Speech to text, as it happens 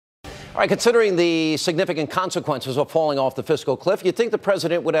All right, considering the significant consequences of falling off the fiscal cliff, you'd think the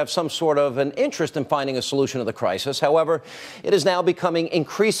president would have some sort of an interest in finding a solution to the crisis. However, it is now becoming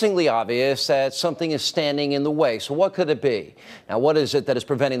increasingly obvious that something is standing in the way. So what could it be? Now, what is it that is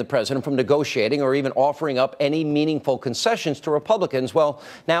preventing the president from negotiating or even offering up any meaningful concessions to Republicans? Well,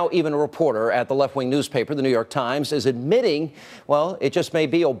 now even a reporter at the left-wing newspaper, the New York Times, is admitting, well, it just may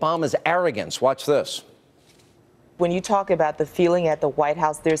be Obama's arrogance. Watch this. When you talk about the feeling at the White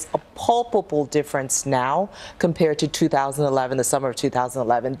House, there's a palpable difference now compared to 2011, the summer of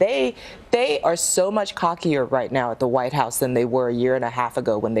 2011. They are so much cockier right now at the White House than they were a year and a half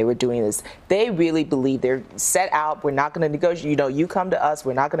ago when they were doing this. They really believe they're set out. We're not going to negotiate. You know, you come to us.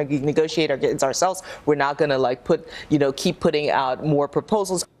 We're not going to negotiate against ourselves. We're not going to keep putting out more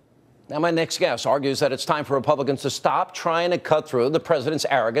proposals. Now, my next guest argues that it's time for Republicans to stop trying to cut through the president's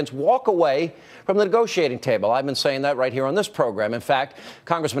arrogance, walk away from the negotiating table. I've been saying that right here on this program. In fact,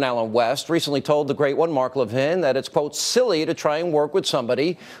 Congressman Allen West recently told the great one, Mark Levin, that it's, quote, silly to try and work with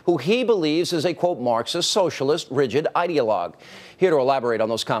somebody who he believes is a, quote, Marxist, socialist, rigid ideologue. Here to elaborate on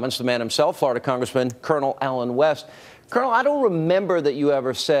those comments, the man himself, Florida Congressman Colonel Allen West. Colonel, I don't remember that you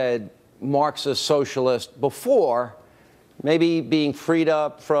ever said Marxist, socialist before. Maybe being freed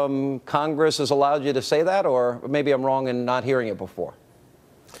up from Congress has allowed you to say that, or maybe I'm wrong in not hearing it before?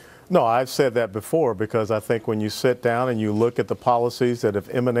 No, I've said that before because I think when you sit down and you look at the policies that have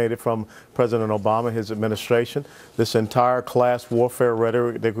emanated from President Obama, his administration, this entire class warfare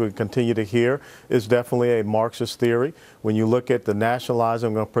rhetoric that we continue to hear is definitely a Marxist theory. When you look at the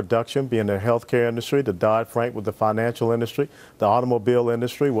nationalizing of production, being the healthcare industry, the Dodd-Frank with the financial industry, the automobile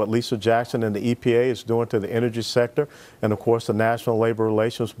industry, what Lisa Jackson and the EPA is doing to the energy sector, and of course the National Labor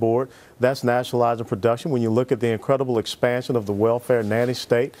Relations Board, that's nationalizing production. When you look at the incredible expansion of the welfare nanny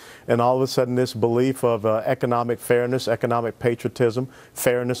state, and all of a sudden this belief of economic fairness, economic patriotism,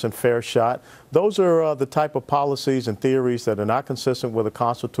 fairness and fair shot, those are the type of policies and theories that are not consistent with a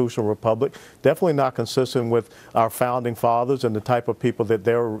constitutional republic, definitely not consistent with our founding fathers and the type of people that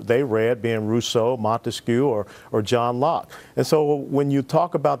they read, being Rousseau, Montesquieu, or John Locke. And so when you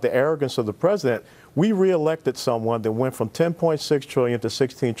talk about the arrogance of the president, we reelected someone that went from $10.6 trillion to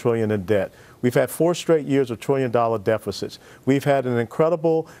 $16 trillion in debt. We've had 4 straight years of trillion-dollar deficits. We've had an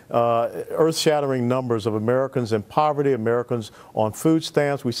incredible, earth-shattering numbers of Americans in poverty, Americans on food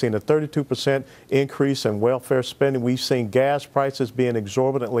stamps. We've seen a 32% increase in welfare spending. We've seen gas prices being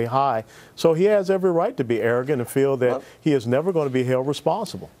exorbitantly high. So he has every right to be arrogant and feel that he is never going to be held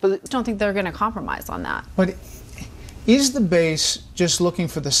responsible. But I don't think they're going to compromise on that. But is the base just looking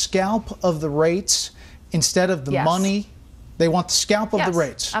for the scalp of the rates instead of the money? They want the scalp of the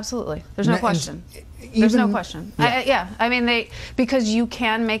rates. Absolutely. There's no question. There's no question. Yeah. I mean, because you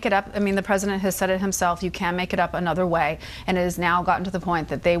can make it up. I mean, the president has said it himself. You can make it up another way. And it has now gotten to the point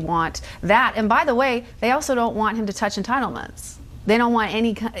that they want that. And by the way, they also don't want him to touch entitlements. They don't want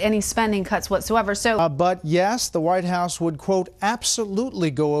any spending cuts whatsoever. So, but yes, the White House would, quote, absolutely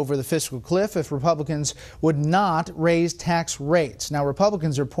go over the fiscal cliff if Republicans would not raise tax rates. Now,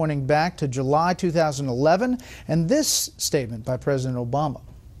 Republicans are pointing back to July 2011 and this statement by President Obama.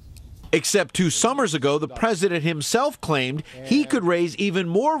 Except 2 summers ago, the president himself claimed he could raise even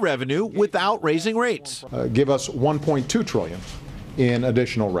more revenue without raising rates. Give us $1.2 trillion in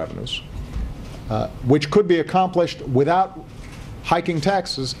additional revenues, which could be accomplished without hiking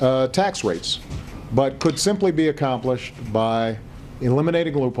tax rates, but could simply be accomplished by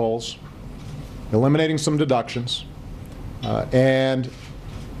eliminating loopholes, eliminating some deductions, and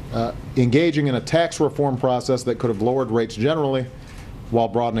engaging in a tax reform process that could have lowered rates generally while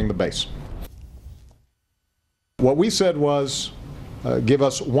broadening the base. What we said was give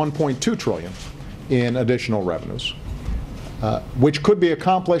us $1.2 trillion in additional revenues, which could be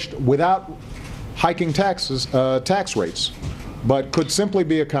accomplished without hiking tax rates, but could simply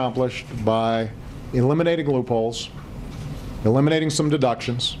be accomplished by eliminating loopholes, eliminating some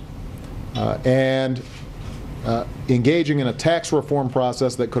deductions, and engaging in a tax reform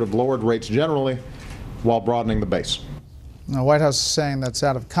process that could have lowered rates generally while broadening the base. The White House is saying that's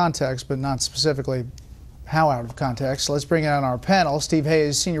out of context, but not specifically how out of context. Let's bring in our panel. Steve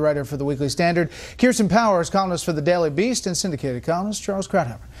Hayes, senior writer for the Weekly Standard. Kirsten Powers, columnist for the Daily Beast, and syndicated columnist Charles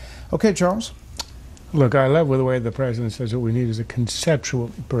Krauthammer. Okay, Charles. Look, I love the way the president says what we need is a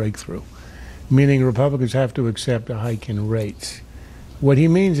conceptual breakthrough, meaning Republicans have to accept a hike in rates. What he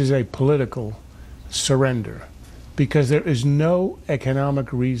means is a political surrender, because there is no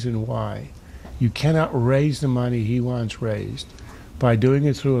economic reason why you cannot raise the money he wants raised by doing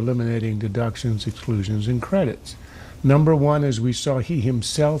it through eliminating deductions, exclusions, and credits. Number one, as we saw, he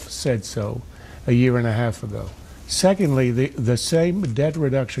himself said so a year and a half ago. Secondly, the same debt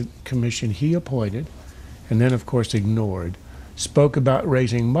reduction commission he appointed, and then of course ignored, spoke about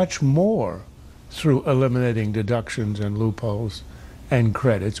raising much more through eliminating deductions and loopholes and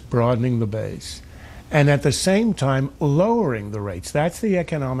credits, broadening the base, and at the same time lowering the rates. That's the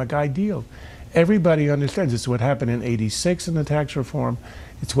economic ideal. Everybody understands this is what happened in '86 in the tax reform.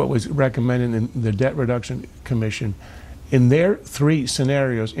 It's what was recommended in the Debt Reduction Commission. In their three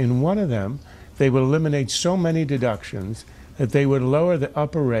scenarios, in one of them, they would eliminate so many deductions that they would lower the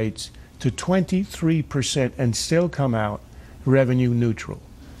upper rates to 23% and still come out revenue neutral.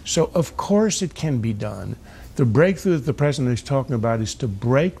 So of course it can be done. The breakthrough that the president is talking about is to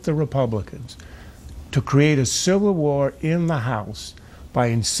break the Republicans, to create a civil war in the House by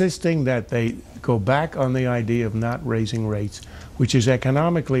insisting that they go back on the idea of not raising rates, which is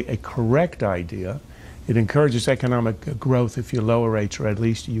economically a correct idea. It encourages economic growth if you lower rates, or at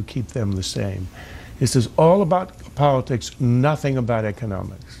least you keep them the same. This is all about politics, nothing about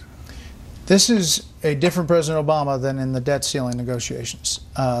economics. This is a different President Obama than in the debt ceiling negotiations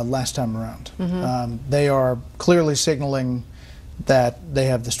last time around. They are clearly signaling that they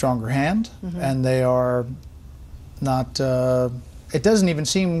have the stronger hand, and they are not, it doesn't even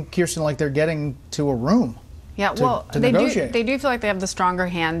seem, Kirsten, like they're getting to a room. Yeah, well, they do feel like they have the stronger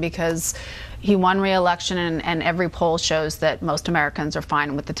hand because he won re-election, and every poll shows that most Americans are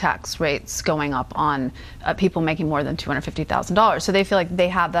fine with the tax rates going up on people making more than $250,000. So they feel like they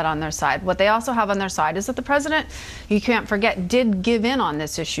have that on their side. What they also have on their side is that the president, you can't forget, did give in on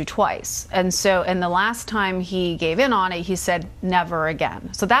this issue twice. And so, and the last time he gave in on it, he said never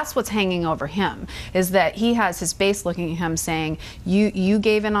again. So that's what's hanging over him, is that he has his base looking at him saying, you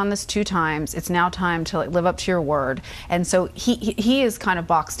gave in on this 2 times. It's now time to live up to your word. And so he is kind of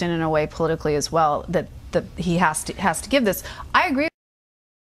boxed in a way politically as well, that he has to give this. I agree.